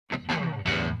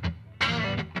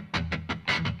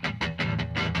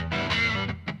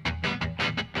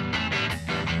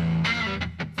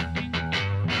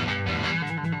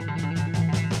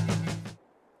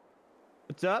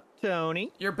What's up,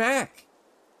 Tony? You're back.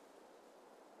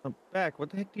 I'm back.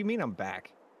 What the heck do you mean I'm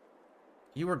back?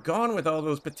 You were gone with all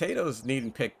those potatoes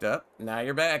needing picked up. Now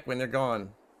you're back when they're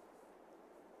gone.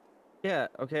 Yeah,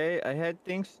 okay, I had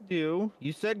things to do.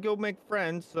 You said go make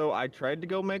friends, so I tried to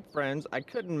go make friends. I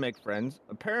couldn't make friends.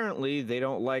 Apparently, they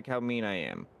don't like how mean I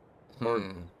am. Or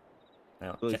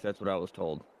at Well, least that's what I was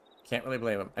told. can't really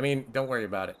blame them. I mean, don't worry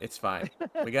about it. It's fine.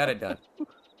 We got it done.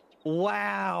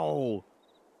 Wow.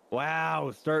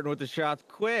 Wow, starting with the shots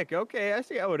quick. Okay, I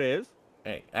see how it is.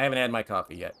 Hey, I haven't had my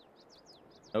coffee yet.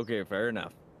 Okay, fair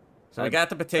enough. So we got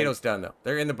the potatoes done, though.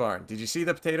 They're in the barn. Did you see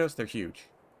the potatoes? They're huge.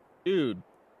 Dude,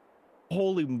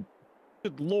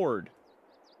 good lord.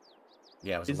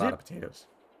 Yeah, it was a lot of potatoes.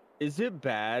 Is it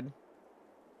bad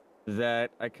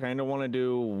that I kind of want to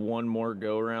do one more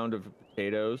go round of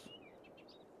potatoes?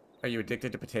 Are you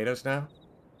addicted to potatoes now?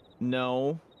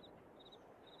 No.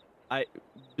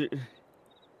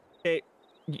 Hey,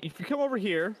 if you come over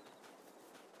here,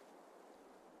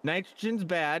 nitrogen's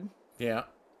bad. Yeah.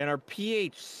 And our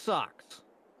pH sucks.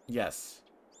 Yes.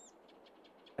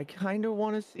 I kind of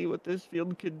want to see what this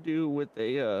field could do with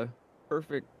a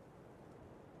perfect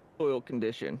soil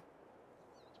condition.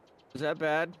 Is that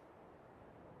bad?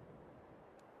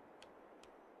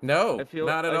 No,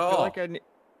 not at all.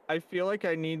 I feel like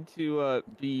I need to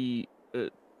be.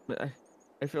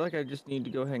 I feel like I just need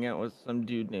to go hang out with some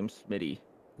dude named Smitty.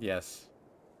 Yes.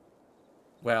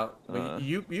 Well,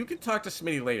 you can talk to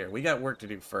Smitty later. We got work to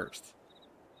do first.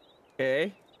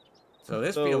 Okay. So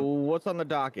this field. What's on the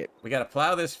docket? We got to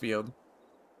plow this field.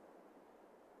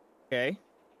 Okay.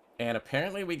 And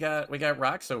apparently we got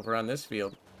rocks over on this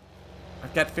field.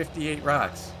 I've got 58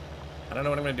 rocks. I don't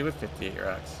know what I'm gonna do with 58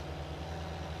 rocks.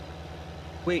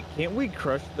 Wait, can't we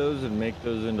crush those and make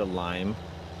those into lime?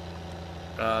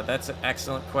 That's an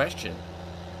excellent question.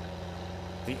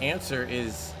 The answer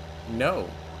is no.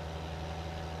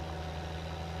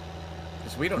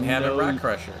 Because we don't have a rock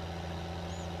crusher.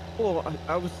 Well,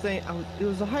 I was saying, it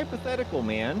was a hypothetical,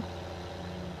 man.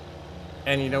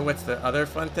 And you know what's the other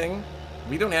fun thing?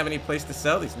 We don't have any place to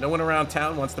sell these. No one around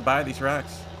town wants to buy these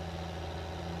rocks.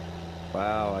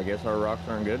 Wow, I guess our rocks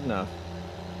aren't good enough.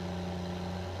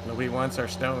 Nobody wants our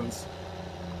stones.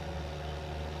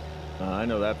 I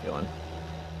know that feeling.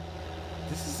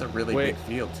 This is a really big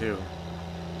field, too.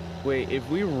 Wait, if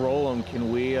we roll them,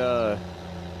 can we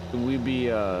be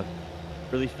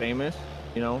really famous?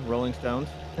 You know, Rolling Stones?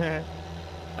 I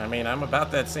mean, I'm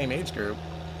about that same age group.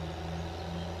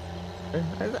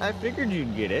 I figured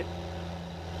you'd get it.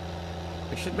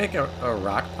 We should make a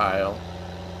rock pile.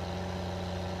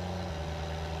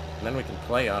 And then we can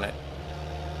play on it.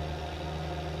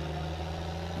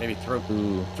 Maybe throw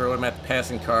them at the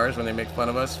passing cars when they make fun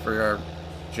of us for our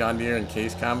John Deere and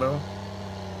Case combo.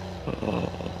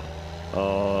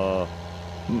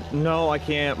 No, I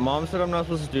can't. Mom said I'm not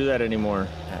supposed to do that anymore.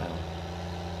 Oh.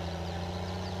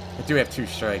 I do have 2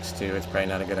 strikes, too. It's probably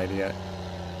not a good idea.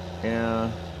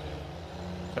 Yeah.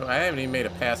 So I haven't even made a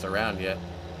pass around yet.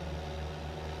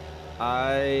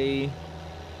 I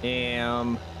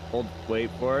am... Wait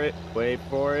for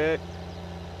it.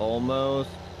 Almost.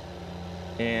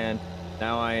 And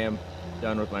now I am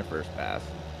done with my first pass.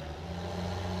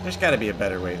 There's got to be a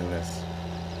better way than this.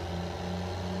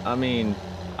 I mean,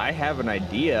 I have an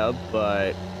idea,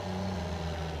 but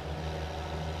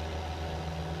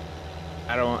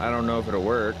I don't know if it'll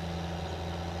work.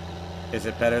 Is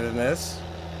it better than this?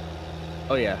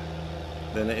 Oh yeah.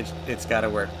 Then it's got to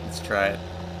work. Let's try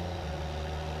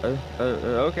it.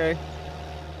 Okay.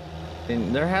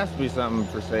 And there has to be something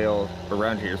for sale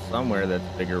around here somewhere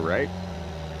that's bigger, right?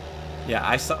 Yeah,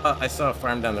 I saw a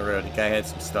farm down the road. The guy had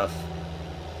some stuff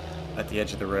at the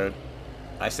edge of the road.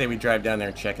 I say we drive down there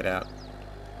and check it out.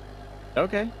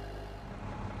 Okay.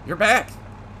 You're back.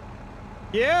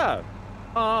 Yeah.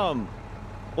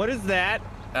 What is that?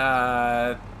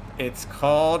 It's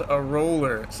called a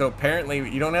roller. So apparently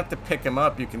you don't have to pick them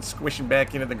up. You can squish them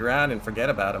back into the ground and forget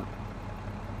about them.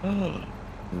 Oh,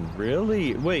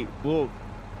 really? Wait, well,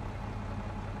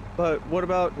 but what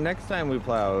about next time we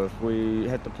plow? If we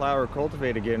have to plow or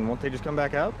cultivate again, won't they just come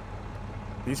back up?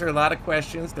 These are a lot of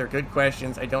questions. They're good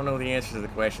questions. I don't know the answers to the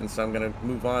questions, so I'm going to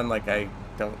move on like I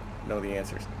don't know the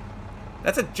answers.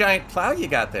 That's a giant plow you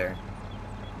got there.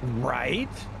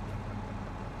 Right?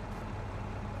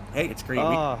 Hey, it's green.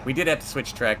 We did have to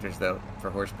switch tractors, though, for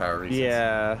horsepower reasons.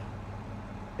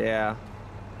 Yeah.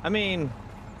 I mean,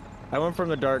 I went from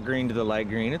the dark green to the light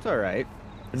green. It's all right.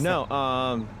 No,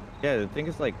 yeah, I think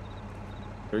it's like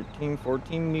 13,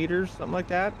 14 meters, something like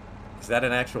that. Is that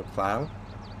an actual plow?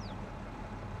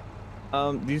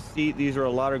 These are a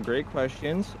lot of great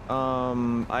questions.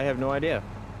 I have no idea.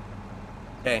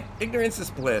 Okay, ignorance is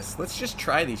bliss. Let's just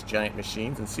try these giant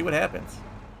machines and see what happens.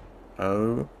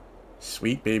 Oh,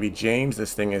 sweet baby James,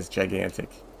 this thing is gigantic.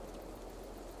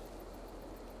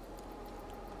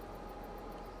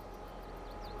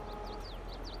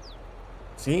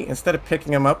 See, instead of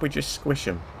picking him up, we just squish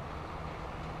him.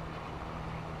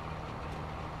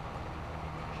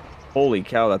 Holy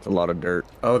cow, that's a lot of dirt.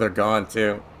 Oh, they're gone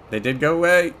too. They did go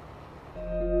away.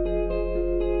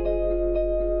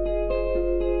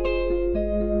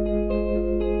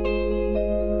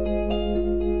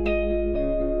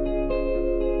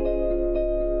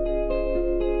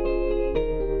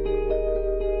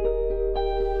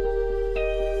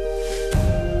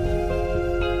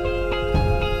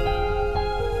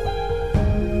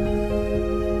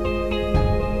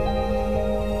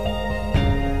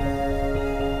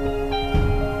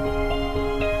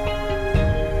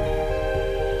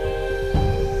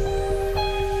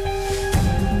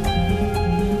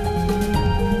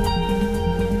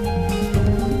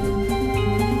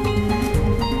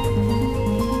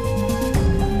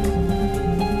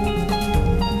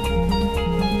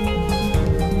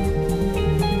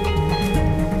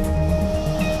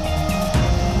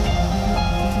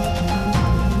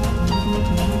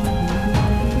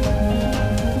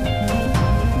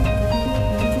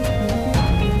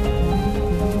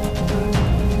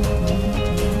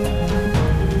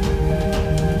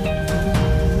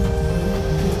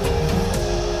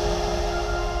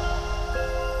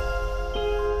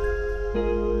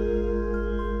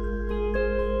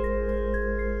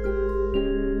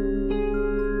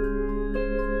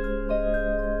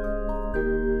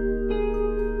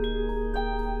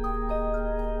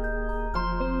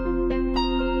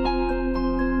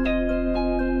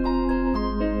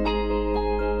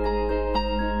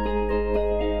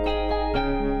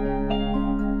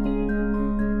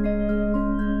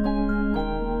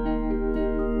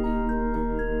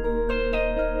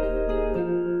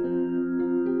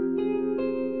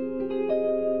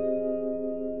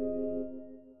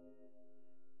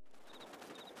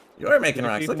 You're making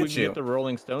Let's see rocks. if Look we at can get you. the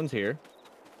Rolling Stones here.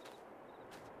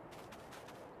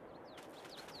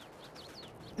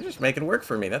 You're just making work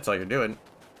for me. That's all you're doing.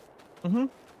 Mm-hmm.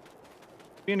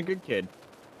 Being a good kid.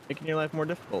 Making your life more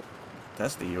difficult.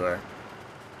 Dusty you are.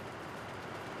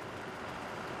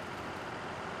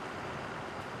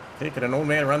 Hey, could an old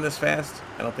man run this fast?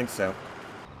 I don't think so.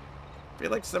 I feel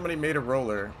like somebody made a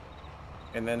roller,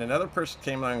 and then another person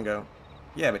came along and go,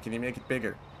 yeah, but can you make it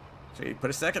bigger? So he put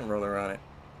a second roller on it.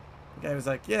 The guy was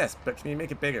like, yes, but can you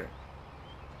make it bigger?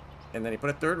 And then he put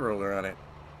a third roller on it.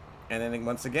 And then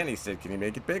once again he said, can you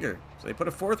make it bigger? So they put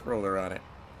a fourth roller on it.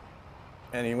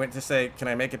 And he went to say, can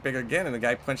I make it bigger again? And the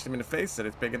guy punched him in the face, said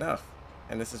it's big enough.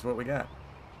 And this is what we got.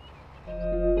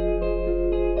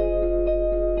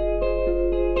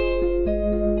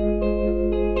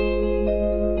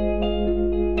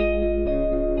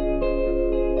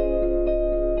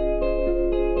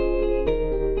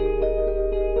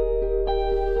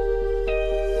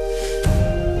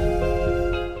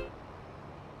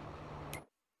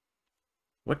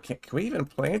 What can we even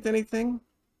plant anything?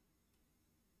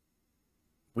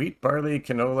 Wheat, barley,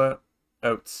 canola,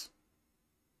 oats.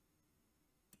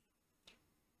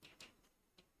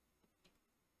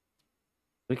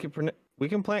 We can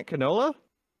plant canola?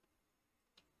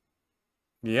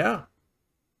 Yeah.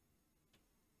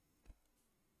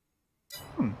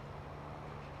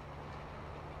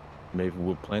 Maybe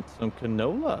we'll plant some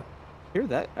canola.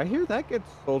 I hear that gets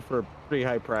sold for a pretty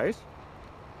high price.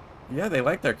 Yeah, they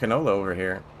like their canola over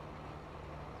here.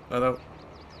 Although,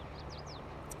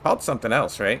 it's called something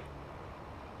else, right?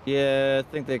 Yeah, I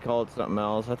think they call it something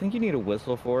else. I think you need a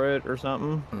whistle for it or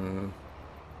something.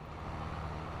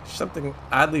 Something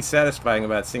oddly satisfying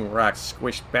about seeing rocks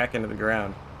squished back into the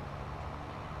ground.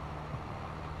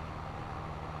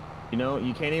 You know,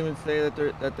 you can't even say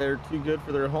that they're too good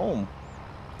for their home.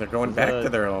 They're going back to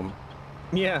their home.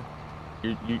 Yeah,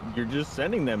 you're just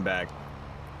sending them back.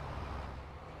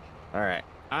 All right,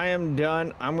 I am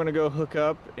done. I'm gonna go hook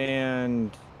up and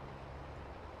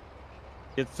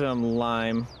get some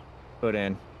lime put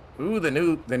in. Ooh, the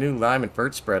new lime and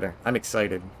fert spreader. I'm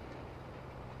excited.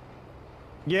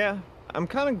 Yeah, I'm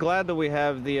kind of glad that we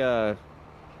have the.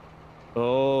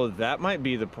 Oh, that might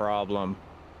be the problem.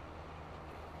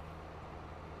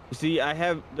 You see,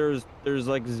 there's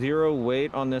like 0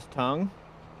 weight on this tongue,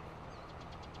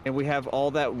 and we have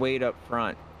all that weight up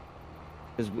front,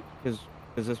 because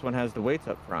this one has the weights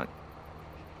up front.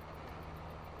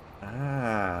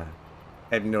 Ah,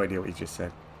 I have no idea what you just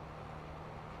said.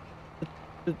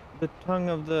 The tongue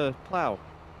of the plow.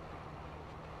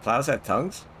 Plows have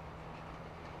tongues?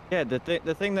 Yeah, the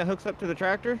thing that hooks up to the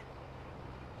tractor.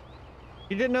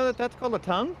 You didn't know that that's called a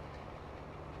tongue?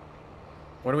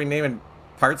 What are we naming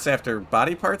parts after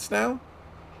body parts now?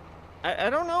 I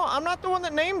don't know. I'm not the one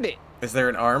that named it. Is there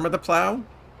an arm of the plow?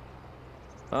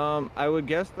 I would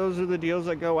guess those are the deals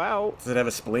that go out. Does it have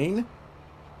a spleen?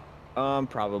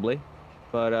 Probably,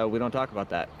 but we don't talk about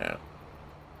that.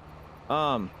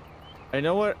 No. I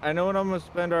know what I'm gonna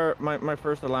spend my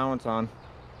first allowance on.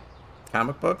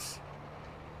 Comic books?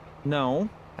 No.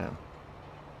 Oh.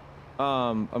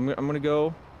 I'm gonna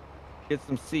go get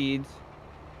some seeds,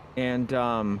 and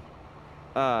I'm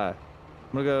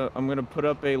gonna put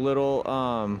up a little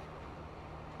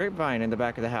grapevine in the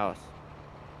back of the house.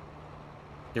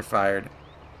 You're fired.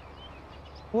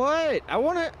 What?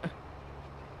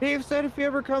 Dave said if he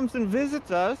ever comes and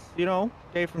visits us,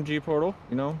 Dave from GPortal,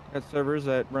 got servers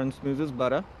that run smooth as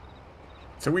butter.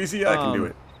 So easy I can do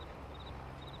it.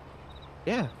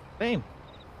 Yeah, same.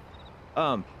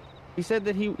 He said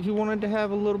that he wanted to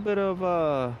have a little bit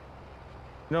of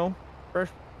fresh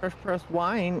pressed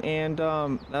wine, and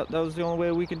that was the only way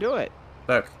we could do it.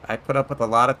 Look, I put up with a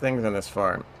lot of things on this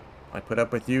farm. I put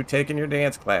up with you taking your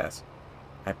dance class.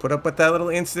 I put up with that little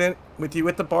incident with you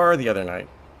at the bar the other night.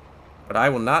 But I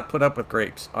will not put up with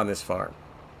grapes on this farm.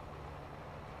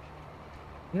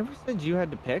 You never said you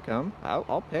had to pick them.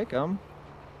 I'll pick them.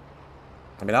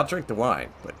 I mean, I'll drink the wine,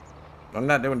 but I'm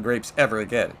not doing grapes ever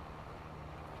again.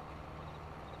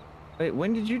 Wait,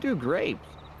 when did you do grapes?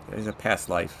 It is a past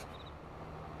life.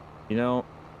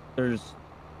 There's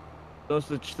no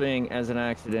such thing as an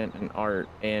accident in art,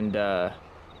 and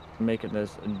making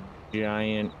this a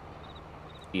giant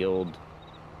field.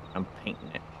 I'm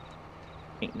painting it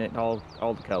all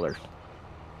the colors.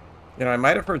 I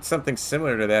might have heard something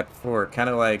similar to that before, kind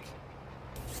of like...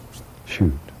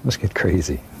 Shoot, let's get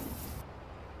crazy.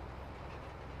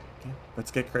 Okay,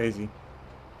 let's get crazy.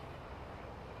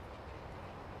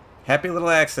 Happy little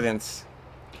accidents.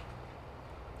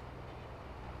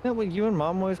 Is that what you and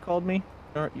Mom always called me?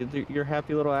 Your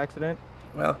happy little accident?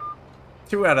 Well,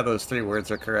 2 out of those 3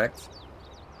 words are correct.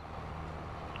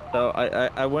 So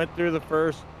I went through the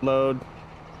first load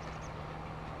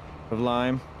of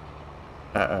lime.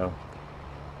 Uh-oh.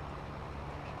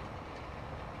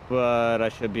 But I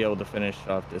should be able to finish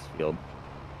off this field.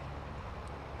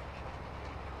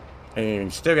 And you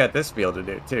still got this field to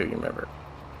do, too, you remember?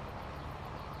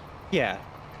 Yeah.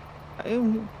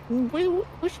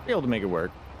 We should be able to make it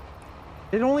work.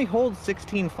 It only holds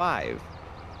 16.5.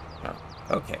 Oh,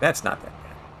 okay, that's not that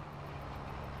bad.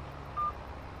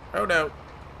 Oh, no.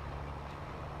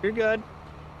 You're good.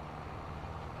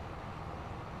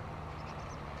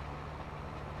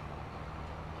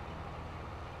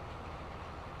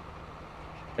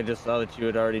 I just saw that you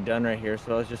had already done right here,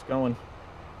 so I was just going.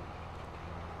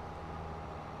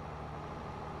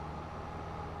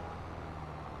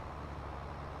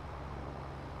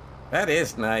 That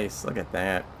is nice. Look at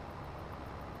that.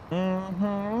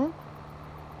 Mm-hmm.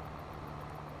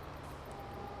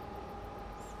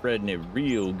 Spreading it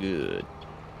real good.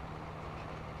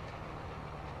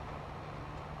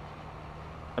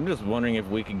 I'm just wondering if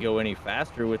we could go any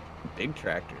faster with the big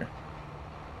tractor.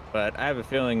 But I have a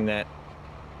feeling that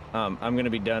I'm going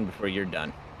to be done before you're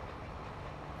done.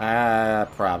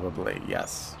 Probably,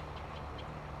 yes.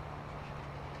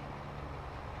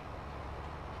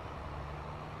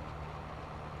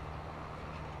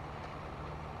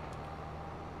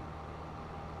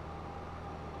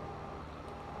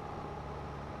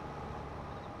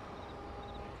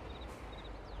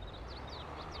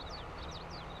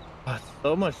 Oh, it's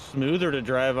so much smoother to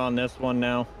drive on this one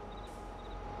now.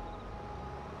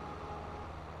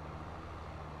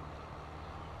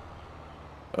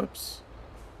 Oops.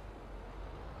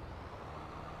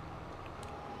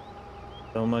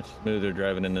 So much smoother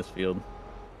driving in this field.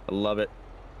 I love it.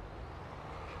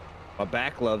 My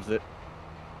back loves it.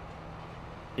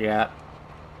 Yeah.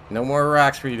 No more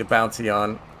rocks for you to bouncy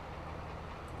on.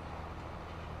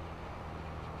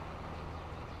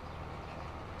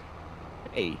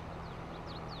 Hey.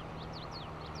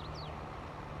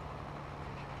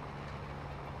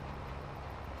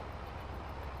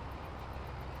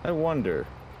 I wonder.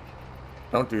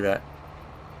 Don't do that.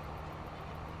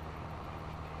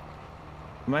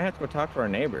 We might have to go talk to our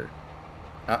neighbor.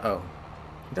 Uh-oh.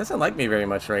 He doesn't like me very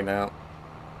much right now.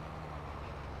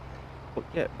 Well,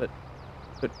 yeah, but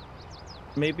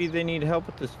maybe they need help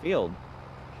with this field.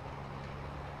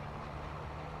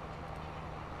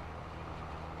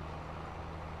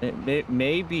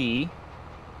 Maybe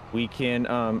we can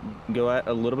go at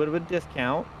a little bit of a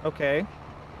discount. Okay,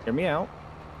 hear me out.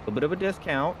 A little bit of a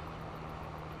discount,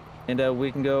 and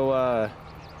we can go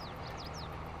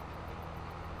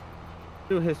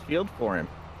do his field for him.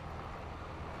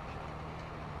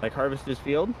 Like harvest his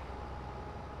field?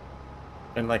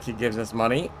 And like he gives us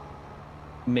money?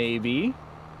 Maybe.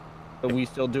 But we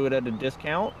still do it at a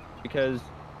discount because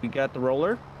we got the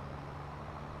roller?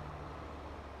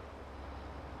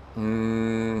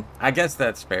 I guess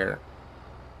that's fair.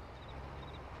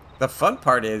 The fun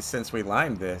part is, since we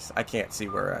limed this, I can't see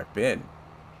where I've been.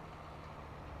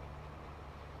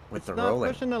 With It's the not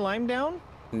rolling. pushing the lime down?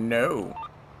 No.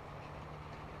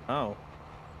 Oh.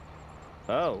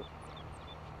 Oh.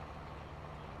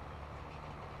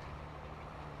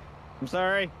 I'm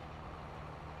sorry.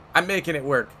 I'm making it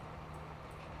work.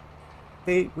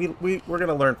 Hey, we're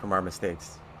gonna learn from our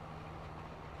mistakes.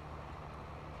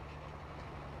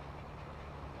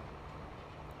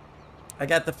 I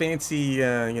got the fancy,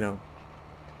 you know,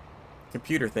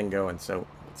 computer thing going, so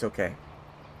it's okay.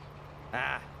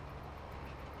 Ah.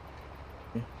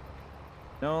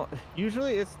 No,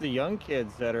 usually it's the young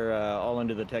kids that are all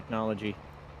into the technology.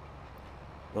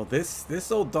 Well,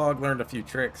 this old dog learned a few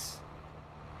tricks.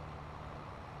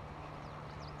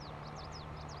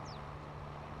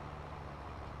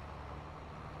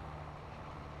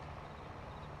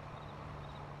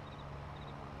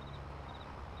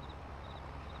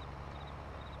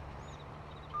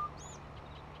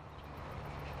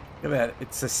 Look at that.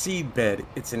 It's a seed bed.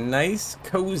 It's a nice,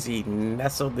 cozy,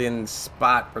 nestled-in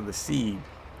spot for the seed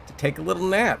to take a little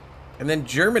nap and then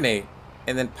germinate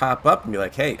and then pop up and be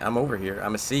like, hey, I'm over here.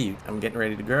 I'm a seed. I'm getting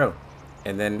ready to grow.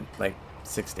 And then, like,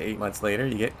 6 to 8 months later,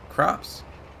 you get crops.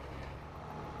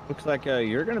 Looks like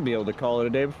you're going to be able to call it a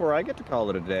day before I get to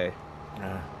call it a day.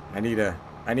 I need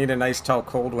a nice, tall,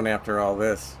 cold one after all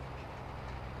this.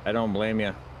 I don't blame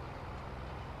you.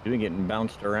 You've been getting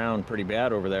bounced around pretty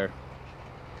bad over there.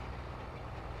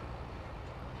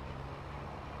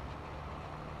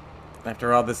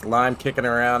 After all this lime kicking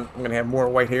around, I'm going to have more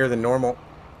white hair than normal.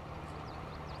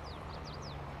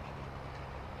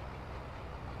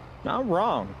 Not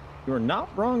wrong. You're not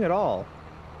wrong at all.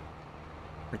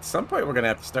 At some point, we're going to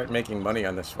have to start making money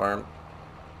on this farm.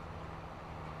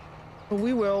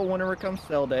 We will whenever it comes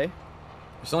sell day.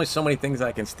 There's only so many things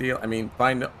I can steal. I mean,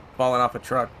 find falling off a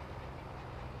truck.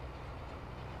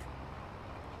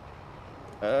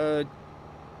 I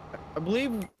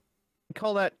believe we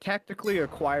call that tactically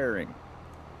acquiring.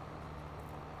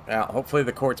 Yeah, hopefully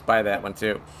the courts buy that one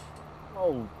too.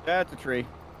 Oh, that's a tree.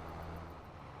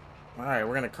 Alright,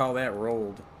 we're going to call that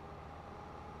rolled.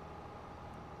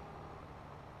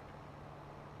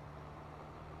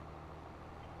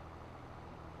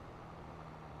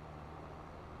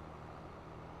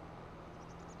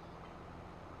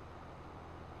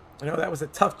 I know that was a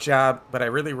tough job, but I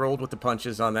really rolled with the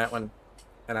punches on that one,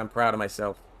 and I'm proud of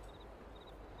myself.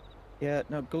 Yeah,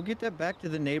 now go get that back to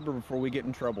the neighbor before we get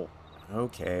in trouble.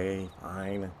 Okay,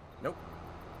 fine. Nope.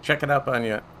 Check it up on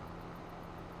you.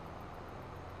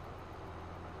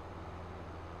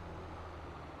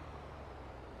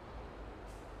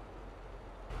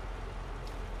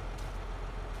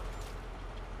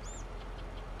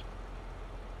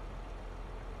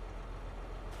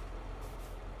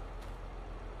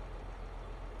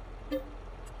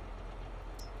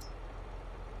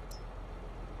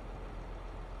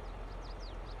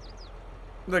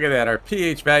 Look at that. Our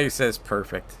pH value says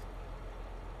perfect.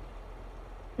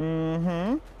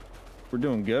 Mm-hmm. We're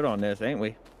doing good on this, ain't we?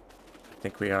 I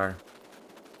think we are.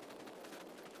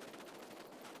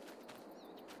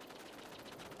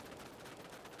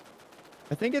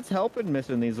 I think it's helping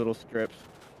missing these little strips.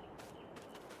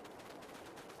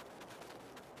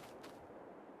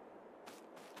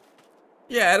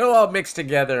 Yeah, it'll all mix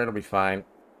together. It'll be fine.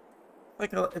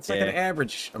 It's like Yeah. an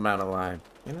average amount of lime,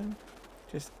 you know?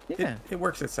 Just Yeah. it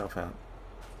works itself out.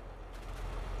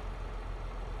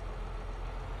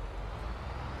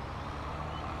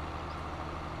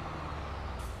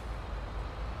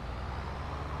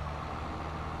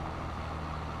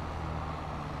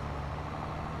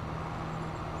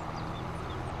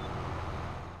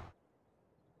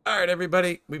 All right,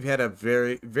 everybody. We've had a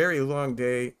very, very long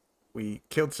day. We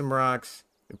killed some rocks.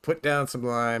 We put down some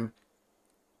lime.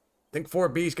 I think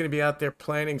 4B is going to be out there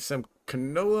planting some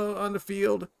canola on the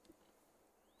field.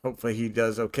 Hopefully he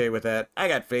does okay with that. I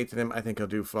got faith in him. I think he'll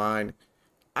do fine.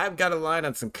 I've got a line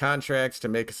on some contracts to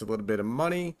make us a little bit of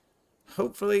money.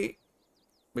 Hopefully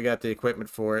we got the equipment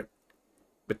for it.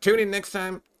 But tune in next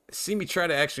time. See me try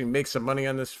to actually make some money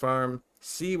on this farm.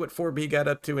 See what 4B got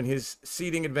up to in his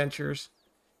seeding adventures.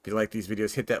 If you like these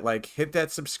videos, hit that like, hit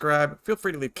that subscribe. Feel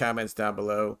free to leave comments down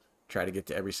below. Try to get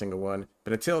to every single one.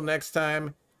 But until next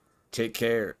time, take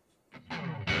care.